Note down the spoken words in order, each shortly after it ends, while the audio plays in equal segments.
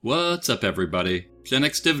What's up everybody, Gen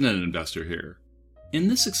X Dividend Investor here. In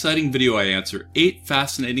this exciting video I answer 8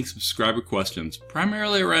 fascinating subscriber questions,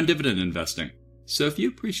 primarily around dividend investing. So if you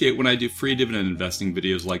appreciate when I do free dividend investing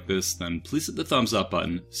videos like this, then please hit the thumbs up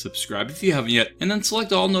button, subscribe if you haven't yet, and then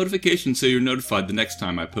select all notifications so you're notified the next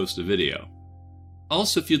time I post a video.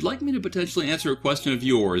 Also, if you'd like me to potentially answer a question of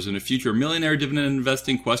yours in a future Millionaire Dividend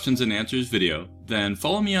Investing Questions and Answers video, then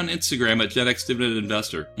follow me on Instagram at Gen X Dividend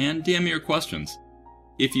Investor and DM me your questions.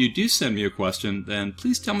 If you do send me a question, then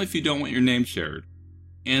please tell me if you don't want your name shared.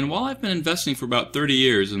 And while I've been investing for about 30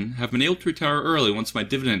 years and have been able to retire early once my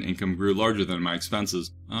dividend income grew larger than my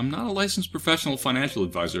expenses, I'm not a licensed professional financial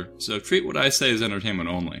advisor, so treat what I say as entertainment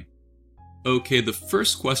only. Okay, the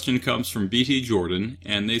first question comes from BT Jordan,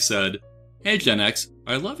 and they said, "Hey Gen X,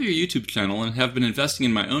 I love your YouTube channel and have been investing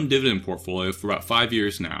in my own dividend portfolio for about 5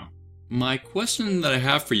 years now. My question that I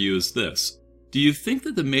have for you is this. Do you think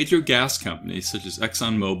that the major gas companies such as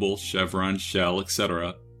ExxonMobil, Chevron, Shell,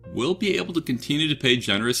 etc. will be able to continue to pay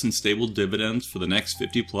generous and stable dividends for the next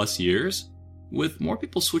 50 plus years? With more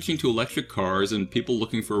people switching to electric cars and people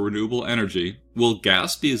looking for renewable energy, will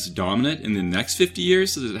gas be as dominant in the next 50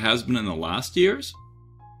 years as it has been in the last years?"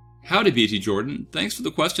 Howdy BT Jordan, thanks for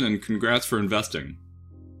the question and congrats for investing.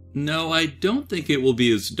 No, I don't think it will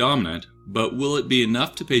be as dominant, but will it be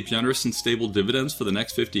enough to pay generous and stable dividends for the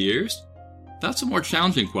next 50 years? That's a more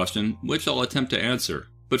challenging question, which I'll attempt to answer.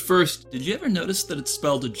 But first, did you ever notice that it's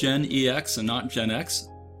spelled Gen EX and not Gen X?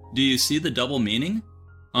 Do you see the double meaning?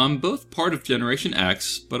 I'm both part of Generation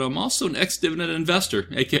X, but I'm also an ex-dividend investor,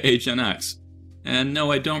 aka Gen X. And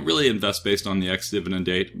no, I don't really invest based on the ex-dividend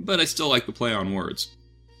date, but I still like the play on words.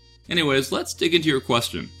 Anyways, let's dig into your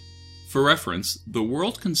question. For reference, the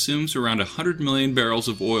world consumes around 100 million barrels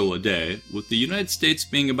of oil a day, with the United States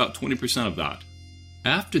being about 20% of that.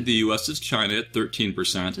 After the US is China at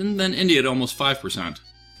 13%, and then India at almost 5%.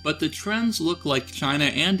 But the trends look like China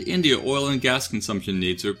and India oil and gas consumption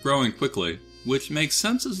needs are growing quickly, which makes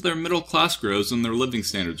sense as their middle class grows and their living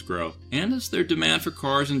standards grow, and as their demand for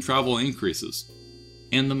cars and travel increases.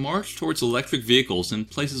 And the march towards electric vehicles in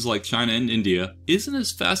places like China and India isn't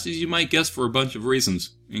as fast as you might guess for a bunch of reasons,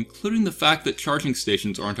 including the fact that charging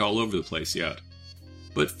stations aren't all over the place yet.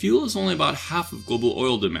 But fuel is only about half of global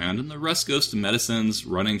oil demand, and the rest goes to medicines,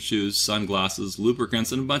 running shoes, sunglasses,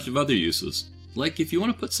 lubricants, and a bunch of other uses. Like if you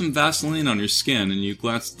want to put some Vaseline on your skin and you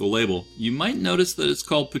glance at the label, you might notice that it's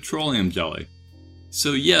called petroleum jelly.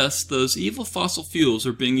 So yes, those evil fossil fuels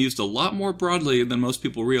are being used a lot more broadly than most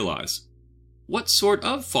people realize. What sort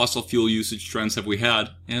of fossil fuel usage trends have we had,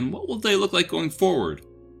 and what will they look like going forward?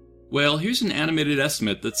 Well, here's an animated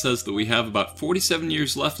estimate that says that we have about 47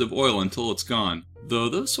 years left of oil until it's gone, though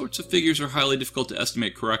those sorts of figures are highly difficult to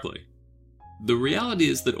estimate correctly. The reality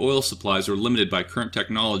is that oil supplies are limited by current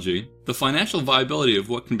technology, the financial viability of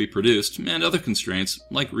what can be produced, and other constraints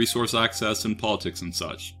like resource access and politics and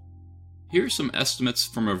such. Here are some estimates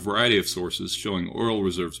from a variety of sources showing oil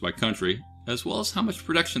reserves by country, as well as how much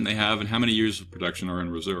production they have and how many years of production are in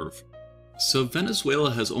reserve. So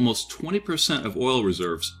Venezuela has almost 20% of oil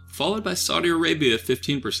reserves, followed by Saudi Arabia at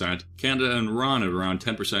 15%, Canada and Iran at around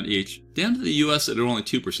 10% each, down to the US at only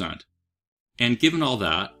 2%. And given all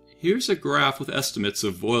that, here's a graph with estimates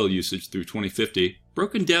of oil usage through 2050,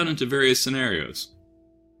 broken down into various scenarios.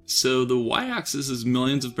 So the y-axis is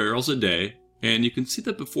millions of barrels a day, and you can see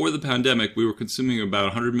that before the pandemic we were consuming about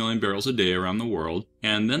 100 million barrels a day around the world,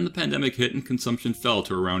 and then the pandemic hit and consumption fell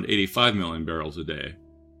to around 85 million barrels a day.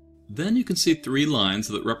 Then you can see 3 lines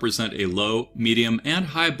that represent a low, medium, and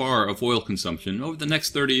high bar of oil consumption over the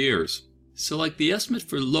next 30 years. So like the estimate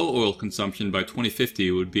for low oil consumption by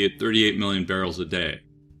 2050 would be at 38 million barrels a day.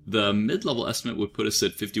 The mid-level estimate would put us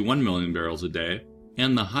at 51 million barrels a day,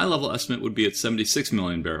 and the high-level estimate would be at 76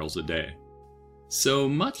 million barrels a day. So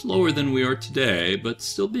much lower than we are today, but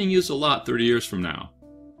still being used a lot 30 years from now.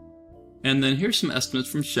 And then here's some estimates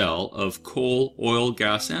from Shell of coal, oil,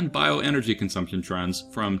 gas, and bioenergy consumption trends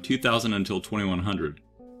from 2000 until 2100.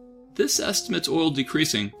 This estimates oil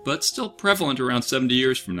decreasing, but still prevalent around 70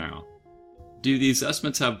 years from now. Do these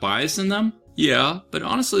estimates have bias in them? Yeah, but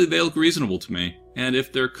honestly they look reasonable to me, and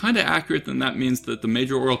if they're kinda accurate then that means that the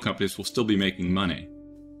major oil companies will still be making money.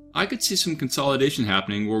 I could see some consolidation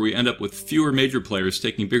happening where we end up with fewer major players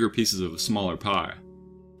taking bigger pieces of a smaller pie.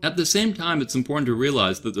 At the same time, it's important to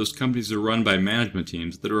realize that those companies are run by management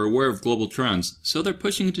teams that are aware of global trends, so they're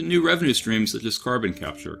pushing into new revenue streams such as carbon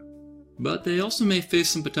capture. But they also may face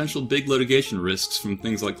some potential big litigation risks from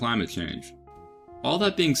things like climate change. All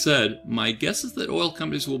that being said, my guess is that oil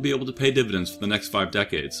companies will be able to pay dividends for the next 5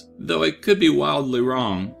 decades, though I could be wildly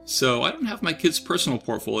wrong, so I don't have my kids' personal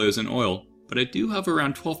portfolios in oil, but I do have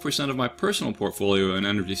around 12% of my personal portfolio in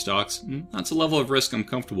energy stocks, and that's a level of risk I'm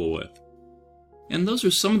comfortable with. And those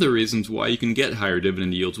are some of the reasons why you can get higher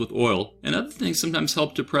dividend yields with oil, and other things sometimes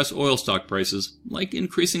help depress oil stock prices, like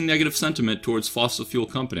increasing negative sentiment towards fossil fuel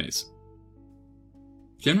companies.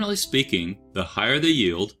 Generally speaking, the higher the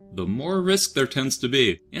yield, the more risk there tends to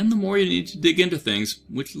be, and the more you need to dig into things,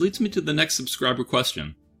 which leads me to the next subscriber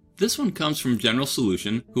question. This one comes from General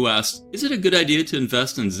Solution, who asked, is it a good idea to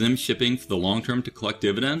invest in Zim shipping for the long term to collect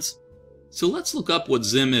dividends? So let's look up what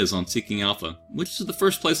Zim is on Seeking Alpha, which is the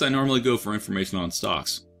first place I normally go for information on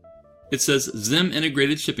stocks. It says Zim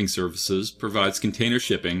Integrated Shipping Services provides container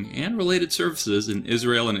shipping and related services in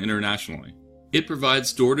Israel and internationally. It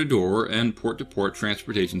provides door-to-door and port-to-port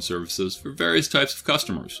transportation services for various types of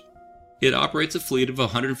customers. It operates a fleet of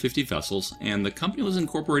 150 vessels, and the company was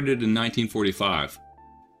incorporated in 1945.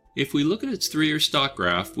 If we look at its 3-year stock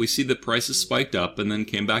graph, we see that prices spiked up and then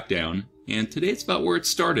came back down, and today it's about where it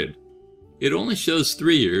started. It only shows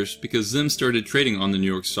 3 years because Zim started trading on the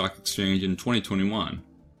New York Stock Exchange in 2021.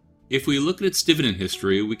 If we look at its dividend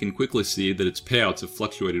history, we can quickly see that its payouts have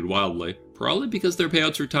fluctuated wildly, probably because their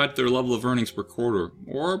payouts are tied to their level of earnings per quarter,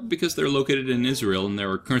 or because they're located in Israel and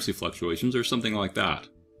there are currency fluctuations or something like that.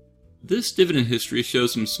 This dividend history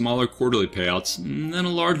shows some smaller quarterly payouts, and then a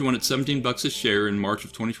large one at $17 a share in March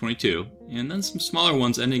of 2022, and then some smaller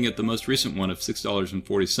ones ending at the most recent one of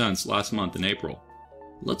 $6.40 last month in April.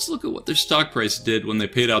 Let's look at what their stock price did when they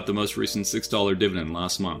paid out the most recent $6 dividend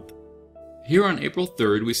last month. Here on April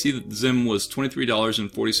 3rd, we see that Zim was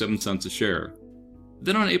 $23.47 a share.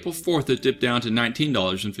 Then on April 4th, it dipped down to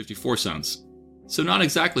 $19.54. So not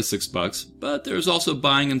exactly $6, but there's also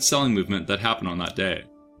buying and selling movement that happened on that day.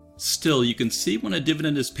 Still, you can see when a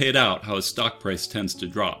dividend is paid out how a stock price tends to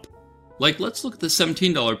drop. Like, let's look at the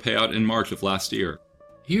 $17 payout in March of last year.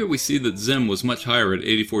 Here we see that Zim was much higher at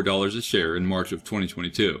 $84 a share in March of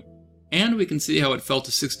 2022. And we can see how it fell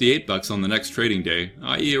to $68 on the next trading day,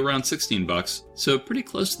 i.e. around $16, so pretty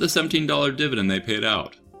close to the $17 dividend they paid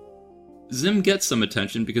out. Zim gets some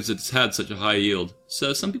attention because it's had such a high yield,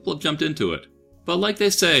 so some people have jumped into it. But like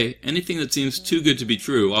they say, anything that seems too good to be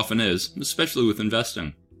true often is, especially with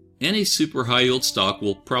investing. Any super high yield stock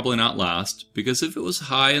will probably not last, because if it was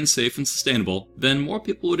high and safe and sustainable, then more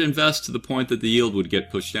people would invest to the point that the yield would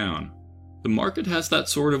get pushed down. The market has that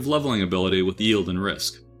sort of leveling ability with yield and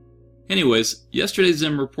risk. Anyways, yesterday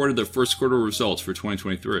Zim reported their first quarter results for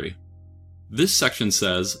 2023. This section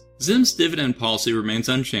says, Zim's dividend policy remains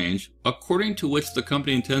unchanged, according to which the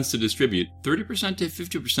company intends to distribute 30% to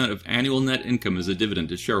 50% of annual net income as a dividend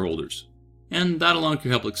to shareholders. And that alone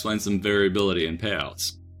could help explain some variability in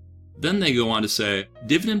payouts. Then they go on to say,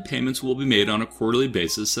 dividend payments will be made on a quarterly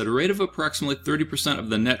basis at a rate of approximately 30% of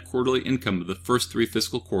the net quarterly income of the first 3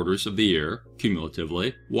 fiscal quarters of the year,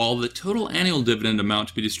 cumulatively, while the total annual dividend amount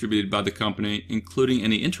to be distributed by the company, including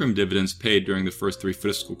any interim dividends paid during the first 3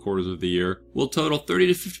 fiscal quarters of the year, will total 30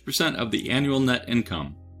 to 50% of the annual net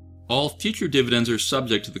income. All future dividends are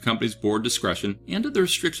subject to the company's board discretion and to the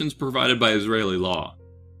restrictions provided by Israeli law.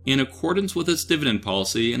 In accordance with its dividend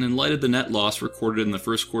policy and in light of the net loss recorded in the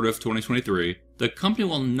first quarter of 2023, the company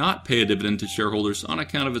will not pay a dividend to shareholders on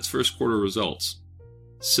account of its first quarter results.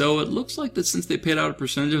 So it looks like that since they paid out a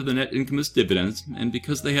percentage of the net income as dividends, and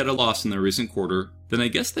because they had a loss in their recent quarter, then I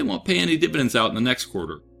guess they won't pay any dividends out in the next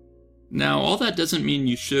quarter. Now, all that doesn't mean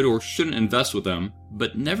you should or shouldn't invest with them,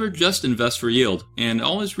 but never just invest for yield, and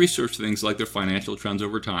always research things like their financial trends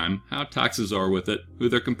over time, how taxes are with it, who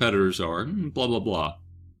their competitors are, and blah blah blah.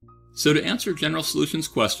 So to answer General Solutions'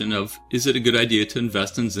 question of, is it a good idea to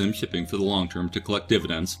invest in Zim shipping for the long term to collect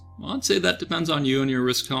dividends, I'd say that depends on you and your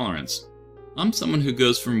risk tolerance. I'm someone who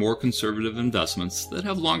goes for more conservative investments that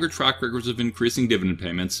have longer track records of increasing dividend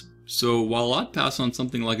payments, so while I'd pass on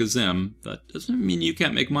something like a Zim, that doesn't mean you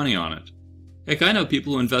can't make money on it. Heck, I know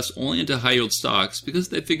people who invest only into high-yield stocks because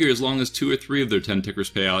they figure as long as 2 or 3 of their 10 tickers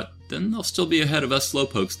pay out, then they'll still be ahead of us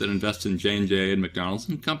slowpokes that invest in J&J and McDonald's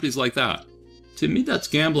and companies like that. To me, that's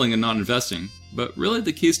gambling and not investing, but really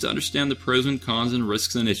the key is to understand the pros and cons and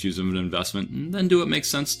risks and issues of an investment, and then do what makes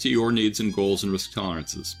sense to your needs and goals and risk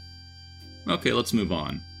tolerances. Okay, let's move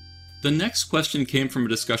on. The next question came from a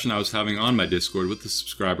discussion I was having on my Discord with a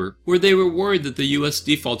subscriber, where they were worried that the US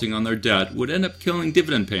defaulting on their debt would end up killing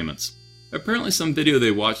dividend payments. Apparently some video they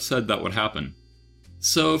watched said that would happen.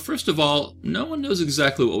 So first of all, no one knows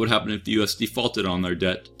exactly what would happen if the US defaulted on their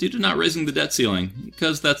debt due to not raising the debt ceiling,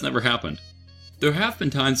 because that's never happened. There have been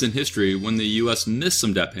times in history when the US missed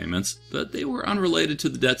some debt payments, but they were unrelated to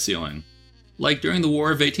the debt ceiling. Like during the War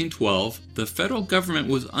of 1812, the federal government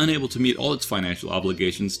was unable to meet all its financial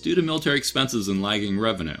obligations due to military expenses and lagging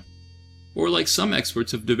revenue. or like some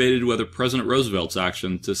experts have debated whether President Roosevelt's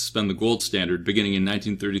action to suspend the gold standard beginning in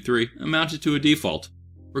 1933 amounted to a default.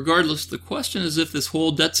 Regardless, the question is if this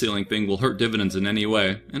whole debt ceiling thing will hurt dividends in any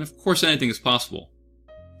way, and of course anything is possible.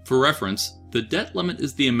 For reference, the debt limit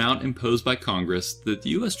is the amount imposed by Congress that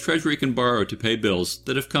the U.S. Treasury can borrow to pay bills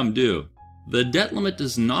that have come due. The debt limit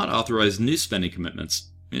does not authorize new spending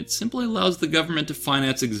commitments. It simply allows the government to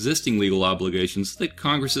finance existing legal obligations that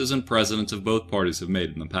Congresses and presidents of both parties have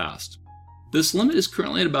made in the past. This limit is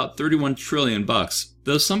currently at about $31 trillion,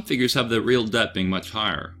 though some figures have the real debt being much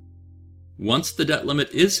higher. Once the debt limit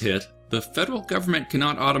is hit, the federal government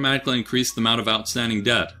cannot automatically increase the amount of outstanding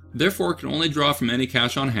debt, therefore it can only draw from any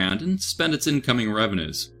cash on hand and spend its incoming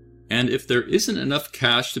revenues. And if there isn't enough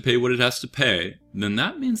cash to pay what it has to pay, then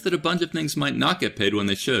that means that a bunch of things might not get paid when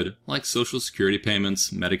they should, like Social Security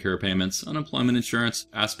payments, Medicare payments, unemployment insurance,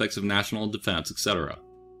 aspects of national defense, etc.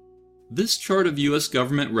 This chart of U.S.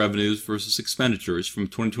 government revenues versus expenditures from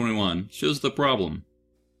 2021 shows the problem.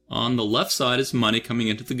 On the left side is money coming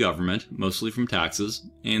into the government, mostly from taxes,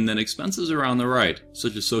 and then expenses are on the right,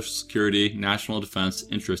 such as Social Security, national defense,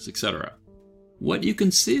 interest, etc. What you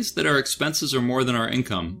can see is that our expenses are more than our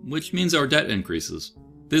income, which means our debt increases.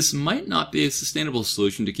 This might not be a sustainable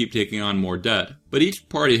solution to keep taking on more debt, but each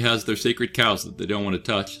party has their sacred cows that they don't want to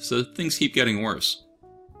touch, so things keep getting worse.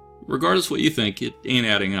 Regardless what you think, it ain't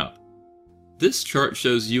adding up. This chart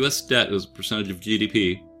shows U.S. debt as a percentage of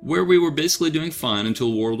GDP, where we were basically doing fine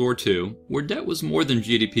until World War II, where debt was more than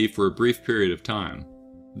GDP for a brief period of time.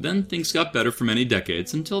 Then things got better for many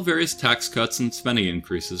decades until various tax cuts and spending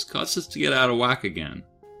increases caused us to get out of whack again.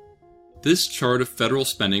 This chart of federal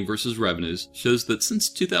spending versus revenues shows that since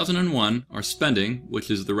 2001, our spending, which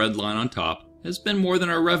is the red line on top, has been more than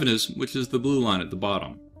our revenues, which is the blue line at the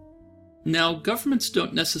bottom. Now, governments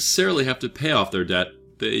don't necessarily have to pay off their debt,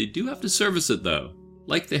 they do have to service it though.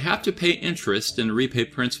 Like they have to pay interest and repay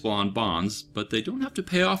principal on bonds, but they don't have to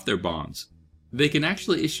pay off their bonds. They can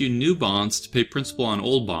actually issue new bonds to pay principal on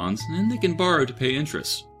old bonds, and they can borrow to pay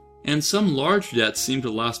interest. And some large debts seem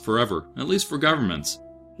to last forever, at least for governments.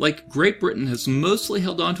 Like Great Britain has mostly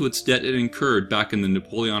held on to its debt it incurred back in the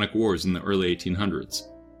Napoleonic Wars in the early 1800s.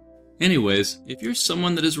 Anyways, if you're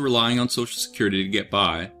someone that is relying on Social Security to get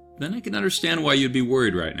by, then I can understand why you'd be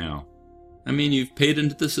worried right now. I mean, you've paid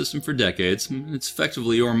into the system for decades, it's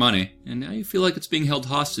effectively your money, and now you feel like it's being held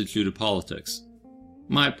hostage due to politics.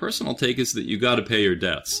 My personal take is that you gotta pay your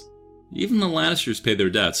debts. Even the Lannisters pay their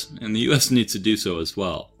debts, and the US needs to do so as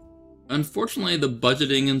well. Unfortunately, the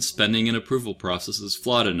budgeting and spending and approval process is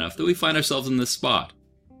flawed enough that we find ourselves in this spot.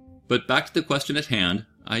 But back to the question at hand,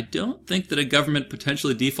 I don't think that a government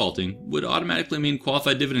potentially defaulting would automatically mean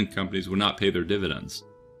qualified dividend companies would not pay their dividends.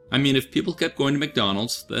 I mean, if people kept going to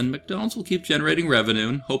McDonald's, then McDonald's will keep generating revenue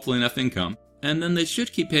and hopefully enough income, and then they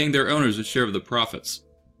should keep paying their owners a share of the profits.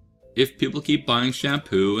 If people keep buying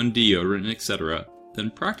shampoo and deodorant, etc.,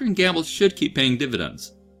 then Procter & Gamble should keep paying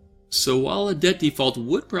dividends. So while a debt default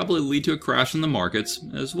would probably lead to a crash in the markets,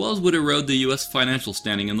 as well as would erode the US financial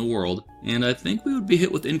standing in the world, and I think we would be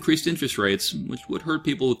hit with increased interest rates, which would hurt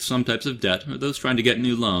people with some types of debt or those trying to get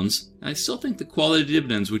new loans, I still think the quality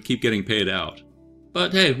dividends would keep getting paid out.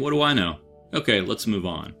 But hey, what do I know? Okay, let's move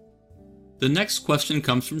on. The next question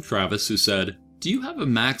comes from Travis, who said, do you have a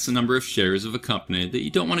max number of shares of a company that you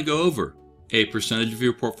don't want to go over? A percentage of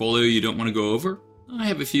your portfolio you don't want to go over? I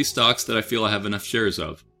have a few stocks that I feel I have enough shares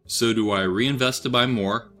of. So do I reinvest to buy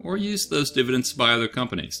more, or use those dividends to buy other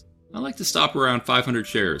companies? I like to stop around 500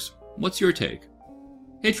 shares. What's your take?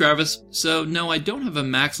 Hey Travis, so no, I don't have a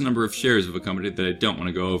max number of shares of a company that I don't want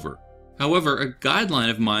to go over. However, a guideline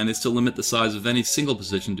of mine is to limit the size of any single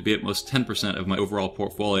position to be at most 10% of my overall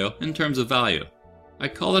portfolio in terms of value. I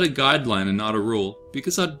call it a guideline and not a rule,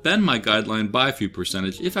 because I'd bend my guideline by a few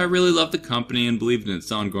percentage if I really loved the company and believed in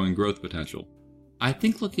its ongoing growth potential. I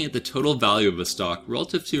think looking at the total value of a stock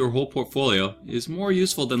relative to your whole portfolio is more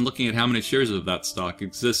useful than looking at how many shares of that stock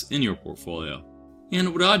exists in your portfolio.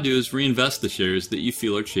 And what I'd do is reinvest the shares that you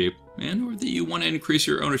feel are cheap and or that you want to increase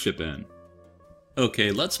your ownership in.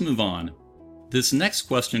 Okay, let's move on. This next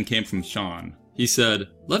question came from Sean. He said,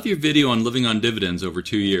 love your video on living on dividends over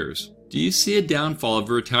 2 years. Do you see a downfall of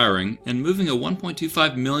retiring and moving a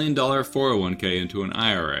 $1.25 million 401k into an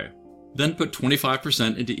IRA? Then put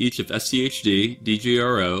 25% into each of SCHD,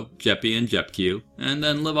 DGRO, JEPI, and JEPQ, and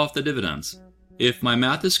then live off the dividends. If my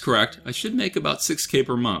math is correct, I should make about $6,000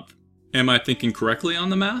 per month. Am I thinking correctly on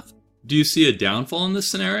the math? Do you see a downfall in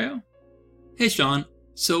this scenario? Hey Sean,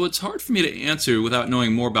 so it's hard for me to answer without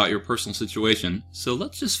knowing more about your personal situation, so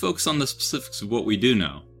let's just focus on the specifics of what we do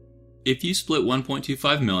know. If you split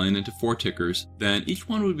 $1.25 million into 4 tickers, then each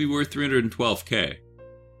one would be worth $312,000.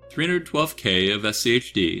 312K of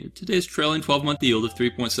SCHD at today's trailing 12-month yield of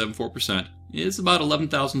 3.74% is about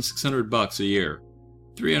 $11,600 a year.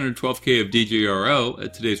 312K of DGRO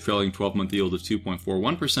at today's trailing 12-month yield of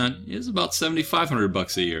 2.41% is about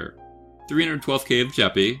 $7,500 a year. 312K of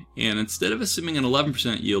JEPI, and instead of assuming an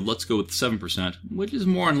 11% yield, let's go with 7%, which is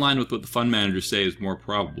more in line with what the fund managers say is more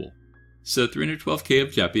probable. So 312K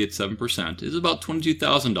of JEPI at 7% is about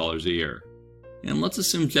 $22,000 a year. And let's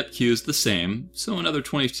assume JEPQ is the same, so another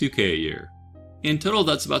 $22K a year. In total,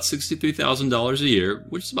 that's about $63,000 a year,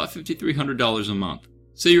 which is about $5,300 a month.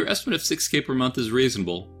 So your estimate of $6K per month is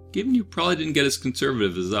reasonable, given you probably didn't get as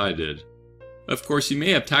conservative as I did. Of course, you may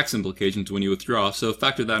have tax implications when you withdraw, so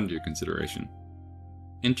factor that into your consideration.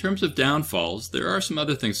 In terms of downfalls, there are some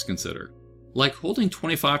other things to consider. Like holding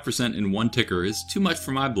 25% in one ticker is too much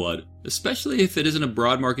for my blood, especially if it isn't a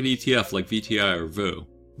broad market ETF like VTI or VU.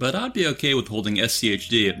 But I'd be okay with holding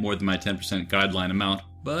SCHD at more than my 10% guideline amount,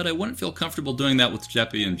 but I wouldn't feel comfortable doing that with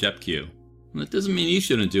JEPI and JEPQ. That doesn't mean you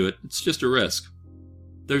shouldn't do it, it's just a risk.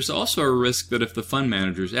 There's also a risk that if the fund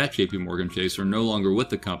managers at JPMorgan Chase are no longer with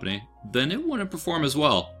the company, then it wouldn't perform as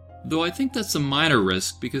well. Though I think that's a minor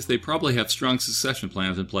risk because they probably have strong succession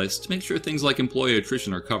plans in place to make sure things like employee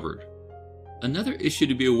attrition are covered. Another issue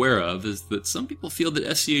to be aware of is that some people feel that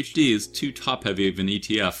SCHD is too top-heavy of an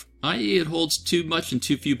ETF, i.e. it holds too much in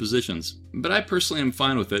too few positions, but I personally am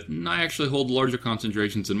fine with it, and I actually hold larger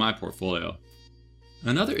concentrations in my portfolio.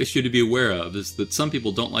 Another issue to be aware of is that some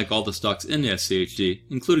people don't like all the stocks in the SCHD,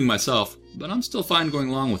 including myself, but I'm still fine going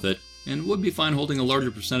along with it, and would be fine holding a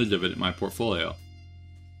larger percentage of it in my portfolio.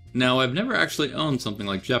 Now, I've never actually owned something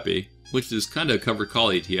like JEPI, which is kinda a covered call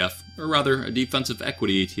ETF, or rather a defensive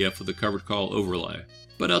equity ETF with a covered call overlay.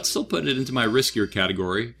 But I'd still put it into my riskier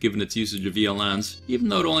category, given its usage of ELNs, even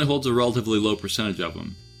though it only holds a relatively low percentage of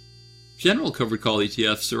them. General covered call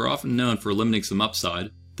ETFs are often known for limiting some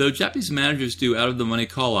upside, though JEPI's managers do out-of-the-money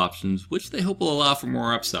call options, which they hope will allow for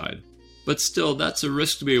more upside. But still, that's a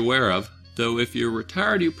risk to be aware of, though if you're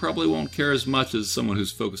retired you probably won't care as much as someone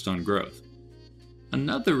who's focused on growth.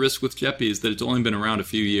 Another risk with JEPI is that it's only been around a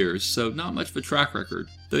few years, so not much of a track record,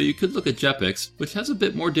 though you could look at JEPIX, which has a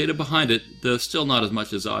bit more data behind it, though still not as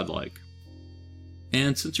much as I'd like.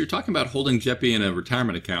 And since you're talking about holding JEPI in a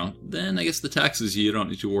retirement account, then I guess the taxes you don't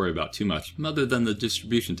need to worry about too much, other than the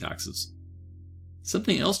distribution taxes.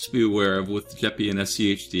 Something else to be aware of with JEPI and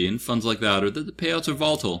SCHD and funds like that are that the payouts are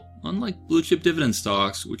volatile, unlike blue chip dividend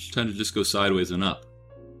stocks, which tend to just go sideways and up.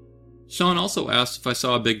 Sean also asked if I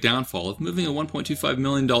saw a big downfall of moving a $1.25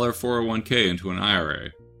 million 401k into an IRA.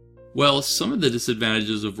 Well, some of the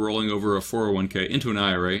disadvantages of rolling over a 401k into an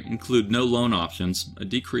IRA include no loan options, a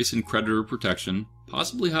decrease in creditor protection,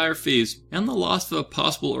 possibly higher fees, and the loss of a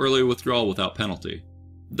possible early withdrawal without penalty.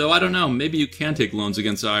 Though I don't know, maybe you can take loans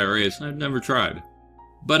against IRAs, I've never tried.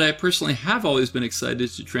 But I personally have always been excited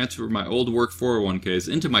to transfer my old work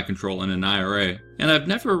 401ks into my control in an IRA, and I've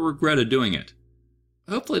never regretted doing it.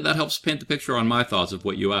 Hopefully that helps paint the picture on my thoughts of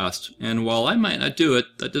what you asked, and while I might not do it,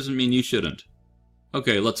 that doesn't mean you shouldn't.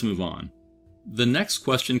 Okay, let's move on. The next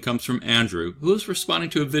question comes from Andrew, who is responding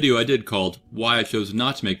to a video I did called Why I Chose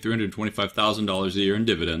Not to Make $325,000 a Year in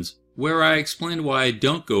Dividends, where I explained why I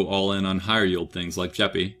don't go all in on higher yield things like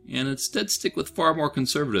JEPI, and instead stick with far more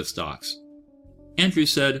conservative stocks. Andrew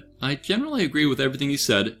said, I generally agree with everything you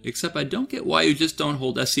said, except I don't get why you just don't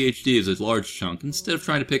hold SCHD as a large chunk instead of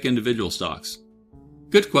trying to pick individual stocks.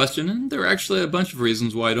 Good question, and there are actually a bunch of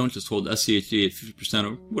reasons why I don't just hold SCHD at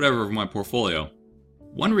 50% or whatever of my portfolio.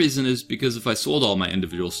 One reason is because if I sold all my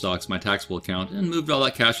individual stocks my taxable account and moved all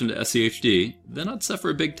that cash into SCHD, then I'd suffer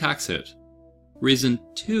a big tax hit. Reason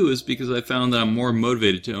 2 is because I found that I'm more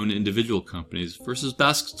motivated to own individual companies versus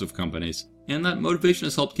baskets of companies, and that motivation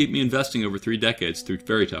has helped keep me investing over 3 decades through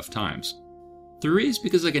very tough times. 3 is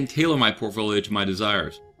because I can tailor my portfolio to my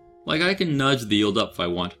desires. Like I can nudge the yield up if I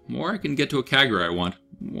want, or I can get to a category I want,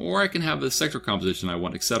 or I can have the sector composition I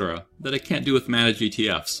want, etc., that I can't do with managed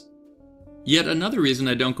ETFs. Yet another reason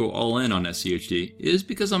I don't go all in on SCHD is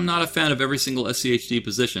because I'm not a fan of every single SCHD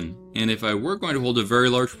position, and if I were going to hold a very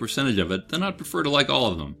large percentage of it, then I'd prefer to like all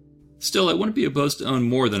of them. Still, I wouldn't be opposed to own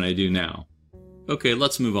more than I do now. Okay,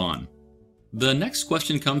 let's move on. The next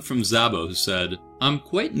question comes from Zabo, who said, I'm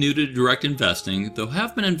quite new to direct investing, though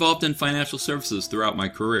have been involved in financial services throughout my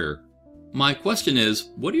career. My question is,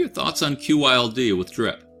 what are your thoughts on QYLD with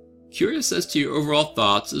DRIP? Curious as to your overall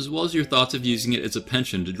thoughts, as well as your thoughts of using it as a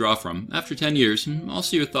pension to draw from after 10 years, and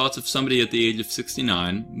also your thoughts of somebody at the age of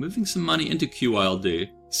 69 moving some money into QYLD,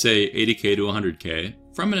 say 80k to 100k,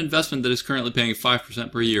 from an investment that is currently paying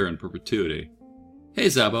 5% per year in perpetuity. Hey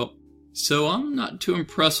Zabo. So I'm not too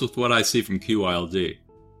impressed with what I see from QYLD.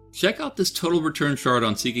 Check out this total return chart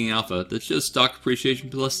on Seeking Alpha that shows stock appreciation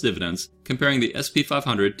plus dividends comparing the SP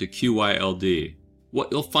 500 to QYLD. What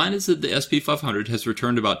you'll find is that the SP 500 has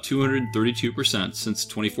returned about 232% since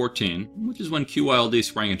 2014, which is when QYLD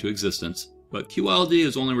sprang into existence, but QYLD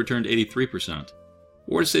has only returned 83%.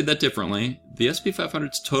 Or to say that differently, the SP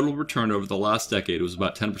 500's total return over the last decade was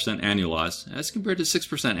about 10% annualized, as compared to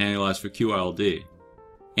 6% annualized for QYLD.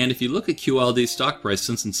 And if you look at QYLD's stock price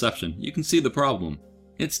since inception, you can see the problem.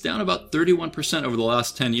 It's down about 31% over the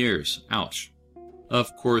last 10 years. Ouch.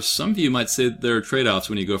 Of course, some of you might say that there are trade-offs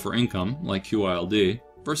when you go for income, like QYLD,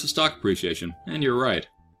 versus stock appreciation, and you're right.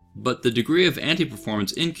 But the degree of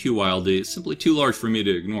anti-performance in QYLD is simply too large for me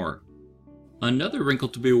to ignore. Another wrinkle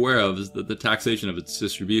to be aware of is the taxation of its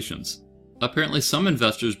distributions. Apparently some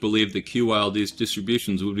investors believed that QYLD's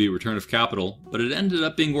distributions would be return of capital, but it ended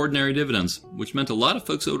up being ordinary dividends, which meant a lot of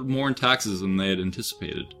folks owed more in taxes than they had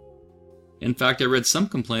anticipated. In fact, I read some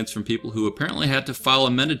complaints from people who apparently had to file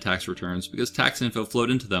amended tax returns because tax info flowed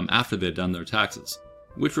into them after they'd done their taxes.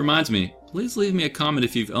 Which reminds me, please leave me a comment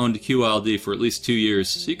if you've owned QYLD for at least 2 years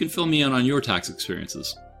so you can fill me in on your tax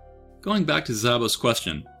experiences. Going back to Zabo's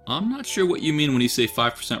question, I'm not sure what you mean when you say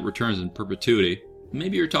 5% returns in perpetuity.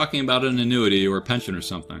 Maybe you're talking about an annuity or a pension or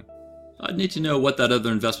something. I'd need to know what that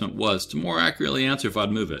other investment was to more accurately answer if I'd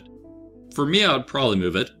move it. For me, I would probably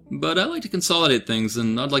move it, but I like to consolidate things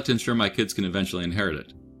and I'd like to ensure my kids can eventually inherit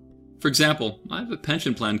it. For example, I have a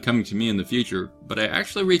pension plan coming to me in the future, but I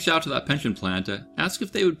actually reached out to that pension plan to ask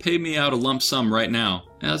if they would pay me out a lump sum right now,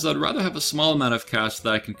 as I'd rather have a small amount of cash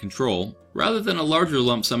that I can control, rather than a larger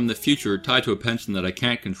lump sum in the future tied to a pension that I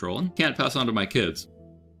can't control and can't pass on to my kids.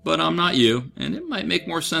 But I'm not you, and it might make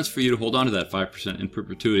more sense for you to hold on to that 5% in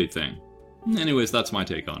perpetuity thing. Anyways, that's my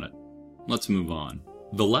take on it. Let's move on.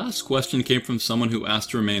 The last question came from someone who asked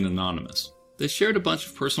to remain anonymous. They shared a bunch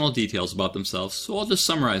of personal details about themselves, so I'll just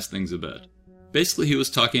summarize things a bit. Basically, he was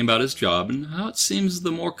talking about his job and how it seems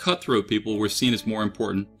the more cutthroat people were seen as more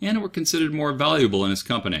important and were considered more valuable in his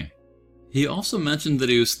company. He also mentioned that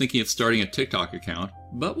he was thinking of starting a TikTok account,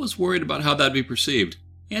 but was worried about how that'd be perceived,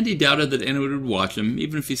 and he doubted that anyone would watch him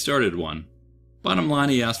even if he started one. Bottom line,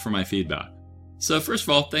 he asked for my feedback. So first of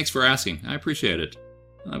all, thanks for asking, I appreciate it.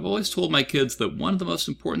 I've always told my kids that one of the most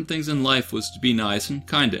important things in life was to be nice and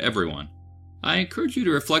kind to everyone. I encourage you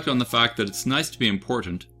to reflect on the fact that it's nice to be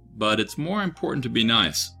important, but it's more important to be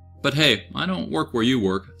nice. But hey, I don't work where you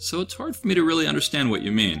work, so it's hard for me to really understand what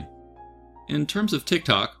you mean. In terms of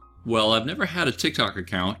TikTok, well, I've never had a TikTok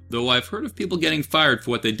account, though I've heard of people getting fired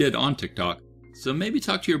for what they did on TikTok, so maybe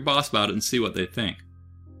talk to your boss about it and see what they think.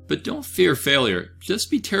 But don't fear failure,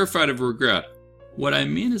 just be terrified of regret. What I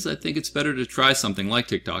mean is I think it's better to try something like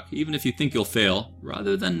TikTok, even if you think you'll fail,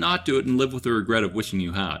 rather than not do it and live with the regret of wishing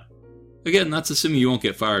you had. Again, that's assuming you won't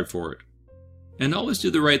get fired for it. And always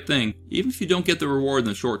do the right thing, even if you don't get the reward in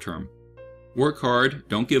the short term. Work hard,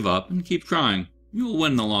 don't give up, and keep trying. You will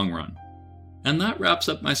win in the long run. And that wraps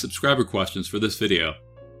up my subscriber questions for this video.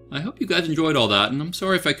 I hope you guys enjoyed all that, and I'm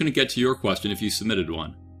sorry if I couldn't get to your question if you submitted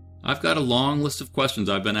one. I've got a long list of questions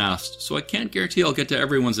I've been asked, so I can't guarantee I'll get to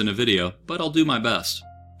everyone's in a video, but I'll do my best.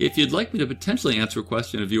 If you'd like me to potentially answer a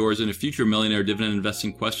question of yours in a future Millionaire Dividend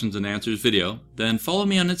Investing Questions and Answers video, then follow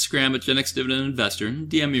me on Instagram at GenXDividendInvestor and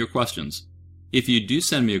DM me your questions. If you do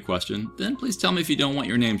send me a question, then please tell me if you don't want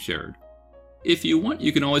your name shared. If you want,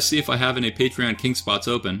 you can always see if I have any Patreon King spots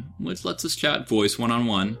open, which lets us chat voice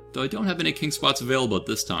one-on-one, though I don't have any King spots available at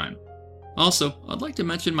this time. Also, I'd like to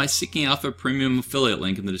mention my Seeking Alpha Premium affiliate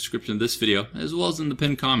link in the description of this video, as well as in the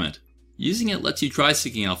pinned comment. Using it lets you try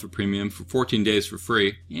Seeking Alpha Premium for 14 days for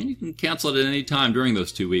free, and you can cancel it at any time during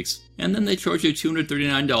those 2 weeks, and then they charge you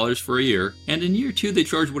 $239 for a year, and in year 2 they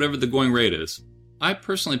charge whatever the going rate is. I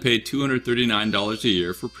personally paid $239 a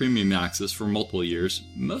year for premium access for multiple years,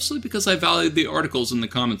 mostly because I valued the articles in the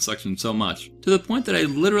comments section so much, to the point that I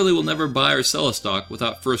literally will never buy or sell a stock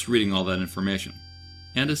without first reading all that information.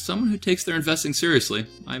 And as someone who takes their investing seriously,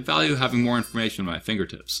 I value having more information at my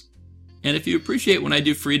fingertips. And if you appreciate when I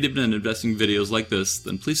do free dividend investing videos like this,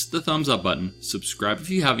 then please hit the thumbs up button, subscribe if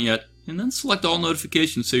you haven't yet, and then select all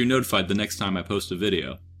notifications so you're notified the next time I post a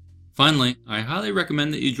video. Finally, I highly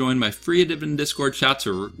recommend that you join my free Dividend Discord chat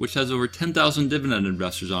server, which has over 10,000 dividend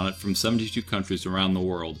investors on it from 72 countries around the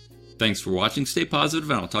world. Thanks for watching, stay positive,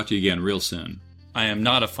 and I'll talk to you again real soon. I am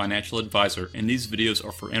not a financial advisor, and these videos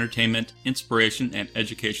are for entertainment, inspiration, and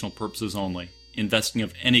educational purposes only. Investing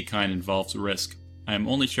of any kind involves risk. I am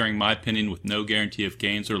only sharing my opinion with no guarantee of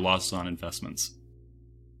gains or losses on investments.